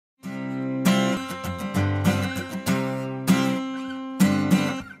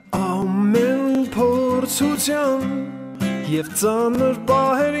Փորձության եւ ծանր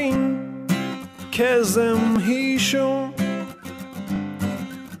պահերին քեզ եմ հիշում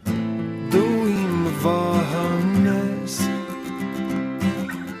դու իմ վահանն ես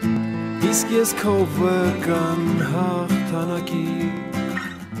իսկ ես քո վրկան հաղթանակի.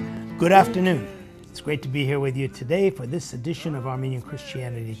 Good afternoon. It's great to be here with you today for this edition of Armenian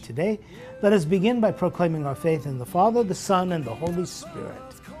Christianity Today. Let us begin by proclaiming our faith in the Father, the Son, and the Holy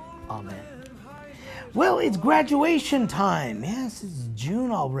Spirit. Amen. Well, it's graduation time. Yes, it's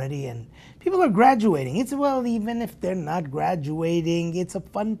June already, and people are graduating. Even if they're not graduating, it's a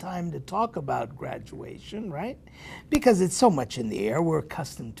fun time to talk about graduation, right? Because it's so much in the air. We're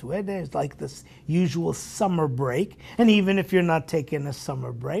accustomed to it. There's like this usual summer break. And even if you're not taking a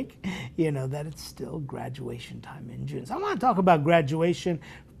summer break, you know that it's still graduation time in June. So I want to talk about graduation.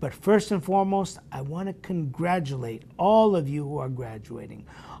 But first and foremost, I want to congratulate all of you who are graduating.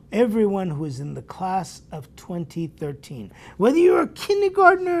 Everyone who is in the class of 2013. Whether you're a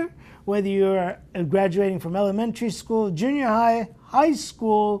kindergartner, whether you're graduating from elementary school, junior high, high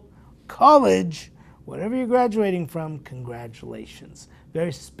school, college, whatever you're graduating from, congratulations.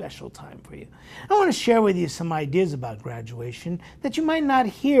 Very special time for you. I want to share with you some ideas about graduation that you might not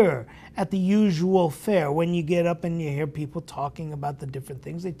hear at the usual fare. When you get up and you hear people talking about the different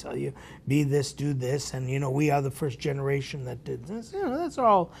things, they tell you, be this, do this, and we are the first generation that did this. That's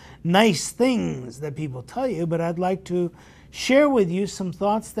all nice things that people tell you, but I'd like to share with you some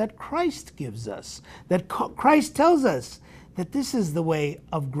thoughts that Christ gives us, that Christ tells us that this is the way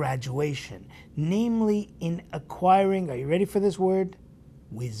of graduation, namely in acquiring, are you ready for this word?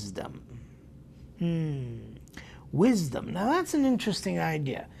 Wisdom. Wisdom. Now that's an interesting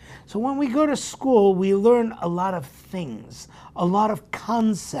idea. So when we go to school, we learn a lot of things, a lot of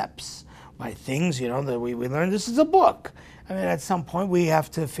concepts. By things, that we learn this is a book. I mean, at some point we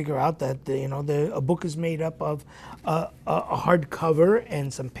have to figure out that a book is made up of a hardcover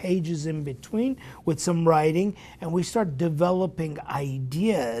and some pages in between with some writing, and we start developing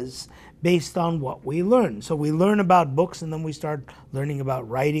ideas based on what we learn. So we learn about books, and then we start learning about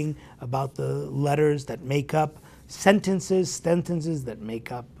writing, about the letters that make up sentences that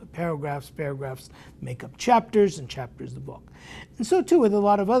make up paragraphs make up chapters, and chapters the book. And so too with a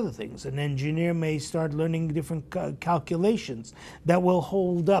lot of other things. An engineer may start learning different calculations that will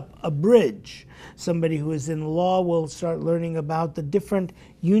hold up a bridge. Somebody who is in law will start learning about the different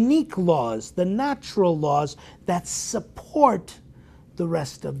unique laws, the natural laws that support the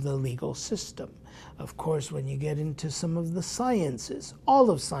rest of the legal system. Of course, when you get into some of the sciences,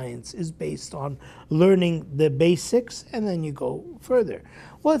 all of science is based on learning the basics, and then you go further.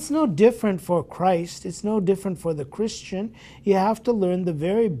 Well, it's no different for Christ. It's no different for the Christian. You have to learn the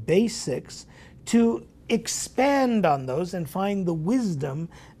very basics to expand on those and find the wisdom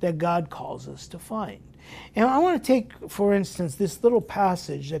that God calls us to find. And I want to take, for instance, this little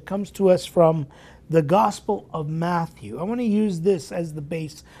passage that comes to us from the Gospel of Matthew. I want to use this as the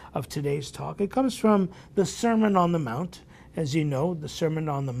base of today's talk. It comes from the Sermon on the Mount. As you know, the Sermon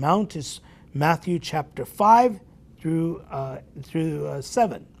on the Mount is Matthew chapter 5 through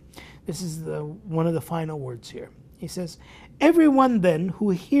 7. This is one of the final words here. He says, "Everyone then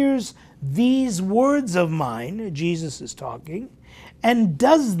who hears these words of mine," Jesus is talking, "and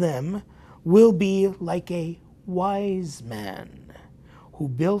does them will be like a wise man who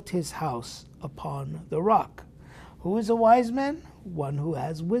built his house upon the rock." Who is a wise man? One who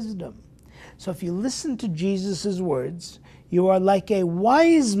has wisdom. So if you listen to Jesus' words, you are like a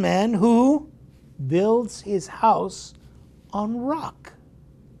wise man who builds his house on rock.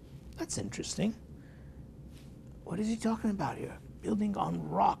 That's interesting. What is he talking about here? Building on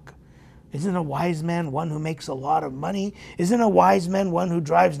rock. Isn't a wise man one who makes a lot of money? Isn't a wise man one who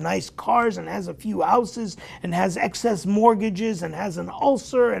drives nice cars and has a few houses and has excess mortgages and has an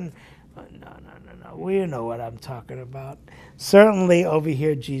ulcer? And no. We know what I'm talking about. Certainly over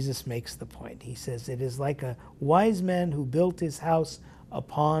here, Jesus makes the point. He says, it is like a wise man who built his house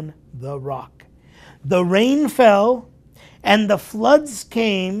upon the rock. The rain fell, and the floods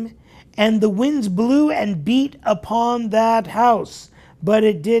came, and the winds blew and beat upon that house. But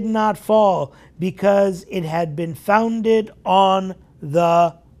it did not fall, because it had been founded on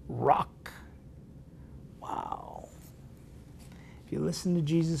the rock. Wow. If you listen to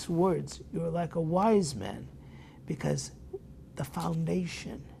Jesus' words, you're like a wise man, because the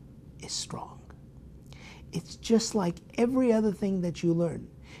foundation is strong. It's just like every other thing that you learn.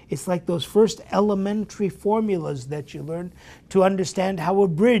 It's like those first elementary formulas that you learn to understand how a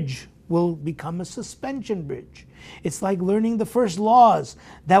bridge will become a suspension bridge. It's like learning the first laws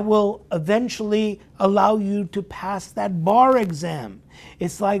that will eventually allow you to pass that bar exam.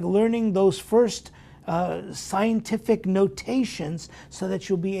 It's like learning those first scientific notations so that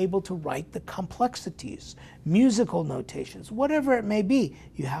you'll be able to write the complexities, musical notations, whatever it may be.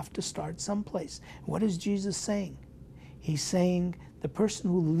 You have to start someplace. What is Jesus saying? He's saying the person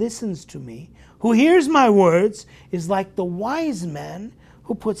who listens to me, who hears my words, is like the wise man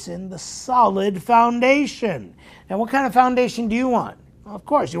who puts in the solid foundation. Now, what kind of foundation do you want? Well, of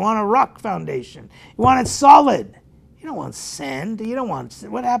course, you want a rock foundation. You want it solid. You don't want sand. You don't want...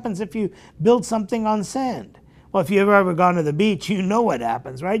 What happens if you build something on sand? Well, if you've ever gone to the beach, you know what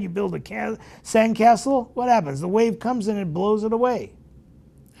happens, right? You build a sand castle, what happens? The wave comes and it blows it away.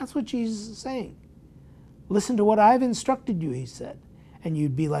 That's what Jesus is saying. Listen to what I've instructed you, he said, and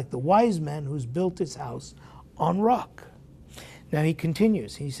you'd be like the wise man who's built his house on rock. Now he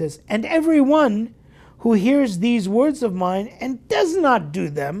continues. He says, and everyone who hears these words of mine and does not do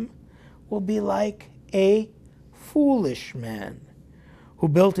them will be like a foolish man who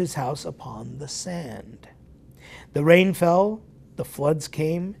built his house upon the sand. The rain fell, the floods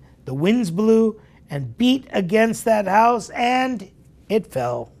came, the winds blew and beat against that house, and it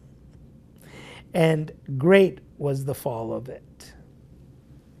fell. And great was the fall of it.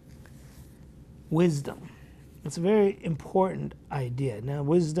 Wisdom. It's a very important idea. Now,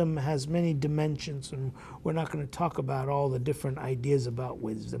 wisdom has many dimensions, and we're not going to talk about all the different ideas about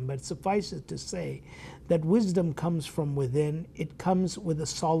wisdom, but suffice it to say that wisdom comes from within. It comes with a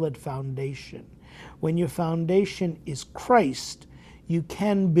solid foundation. When your foundation is Christ, you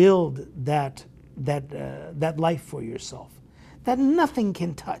can build that life for yourself that nothing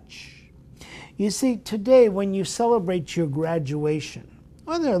can touch. You see, today when you celebrate your graduation,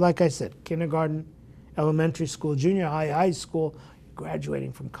 whether, like I said, kindergarten, elementary school, junior high, high school,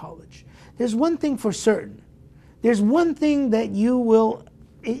 graduating from college, there's one thing for certain. There's one thing that you will,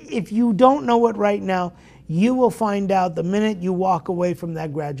 if you don't know it right now, you will find out the minute you walk away from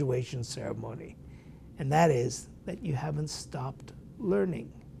that graduation ceremony. And that is that you haven't stopped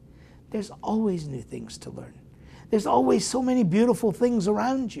learning. There's always new things to learn. There's always so many beautiful things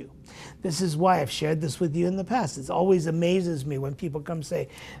around you. This is why I've shared this with you in the past. It always amazes me when people come say,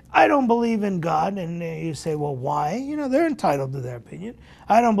 I don't believe in God. And you say, well, why? You know, they're entitled to their opinion.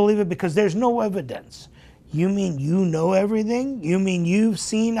 I don't believe it because there's no evidence. You mean you know everything? You mean you've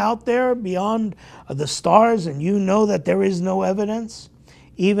seen out there beyond the stars and you know that there is no evidence?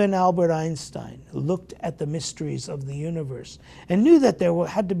 Even Albert Einstein looked at the mysteries of the universe and knew that there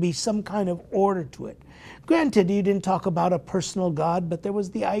had to be some kind of order to it. Granted, he didn't talk about a personal God, but there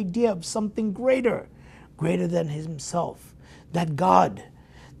was the idea of something greater than himself. That God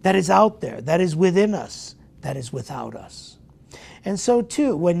that is out there, that is within us, that is without us. And so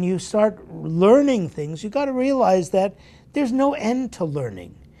too, when you start learning things, you got to realize that there's no end to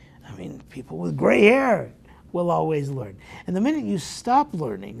learning. I mean, people with gray hair will always learn. And the minute you stop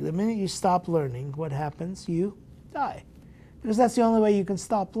learning, what happens? You die. Because that's the only way you can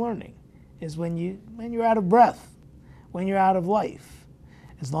stop learning, is when you're out of breath, when you're out of life.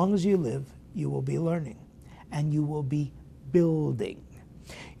 As long as you live, you will be learning, and you will be building.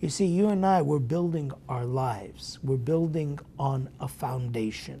 You see, you and I, we're building our lives. We're building on a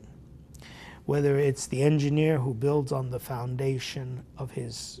foundation. Whether it's the engineer who builds on the foundation of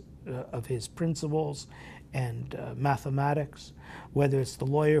his principles and mathematics, whether it's the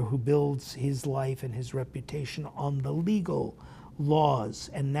lawyer who builds his life and his reputation on the legal laws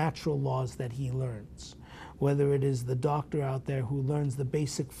and natural laws that he learns, whether it is the doctor out there who learns the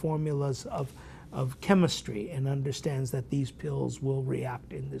basic formulas of chemistry and understands that these pills will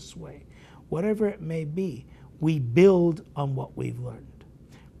react in this way. Whatever it may be, we build on what we've learned.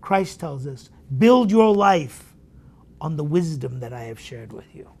 Christ tells us, build your life on the wisdom that I have shared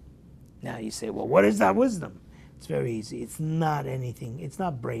with you. Now you say, well, what is that wisdom? It's very easy. It's not anything. It's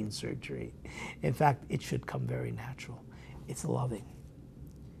not brain surgery. In fact, it should come very natural. It's loving.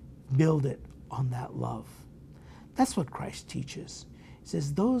 Build it on that love. That's what Christ teaches. He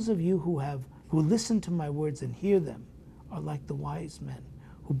says, those of you who listen to my words and hear them are like the wise man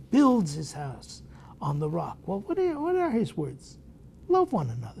who builds his house on the rock. Well, what are his words? Love one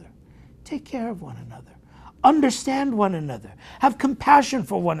another. Take care of one another. Understand one another. Have compassion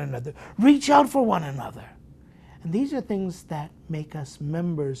for one another. Reach out for one another. And these are things that make us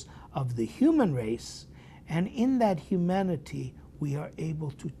members of the human race, and in that humanity, we are able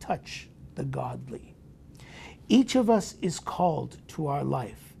to touch the godly. Each of us is called to our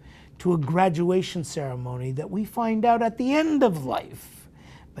life, to a graduation ceremony that we find out at the end of life.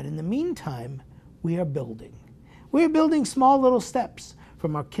 But in the meantime, we are building. We are building small little steps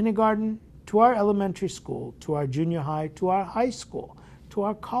from our kindergarten to our elementary school, to our junior high, to our high school, to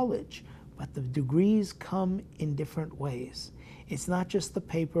our college. But the degrees come in different ways. It's not just the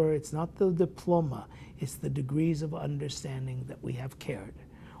paper, it's not the diploma, it's the degrees of understanding that we have cared,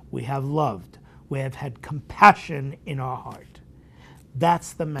 we have loved, we have had compassion in our heart.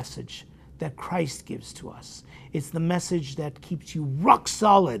 That's the message that Christ gives to us. It's the message that keeps you rock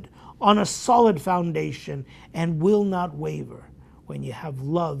solid on a solid foundation and will not waver. When you have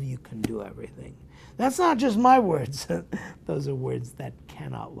love, you can do everything. That's not just my words. Those are words that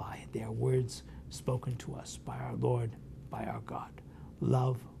cannot lie. They are words spoken to us by our Lord, by our God.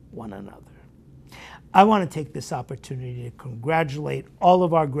 Love one another. I want to take this opportunity to congratulate all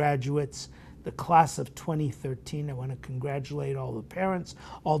of our graduates, the class of 2013. I want to congratulate all the parents,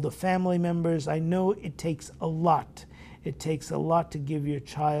 all the family members. I know it takes a lot. It takes a lot to give your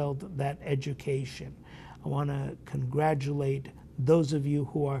child that education. I want to congratulate those of you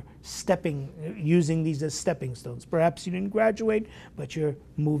who are using these as stepping stones. Perhaps you didn't graduate, but you're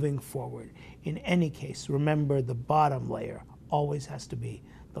moving forward. In any case, remember the bottom layer always has to be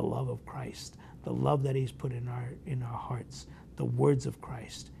the love of Christ, the love that he's put in our hearts, the words of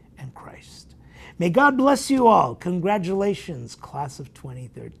Christ and Christ. May God bless you all. Congratulations, class of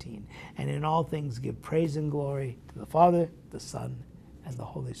 2013. And in all things give praise and glory to the Father, the Son, and the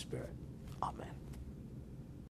Holy Spirit. Amen.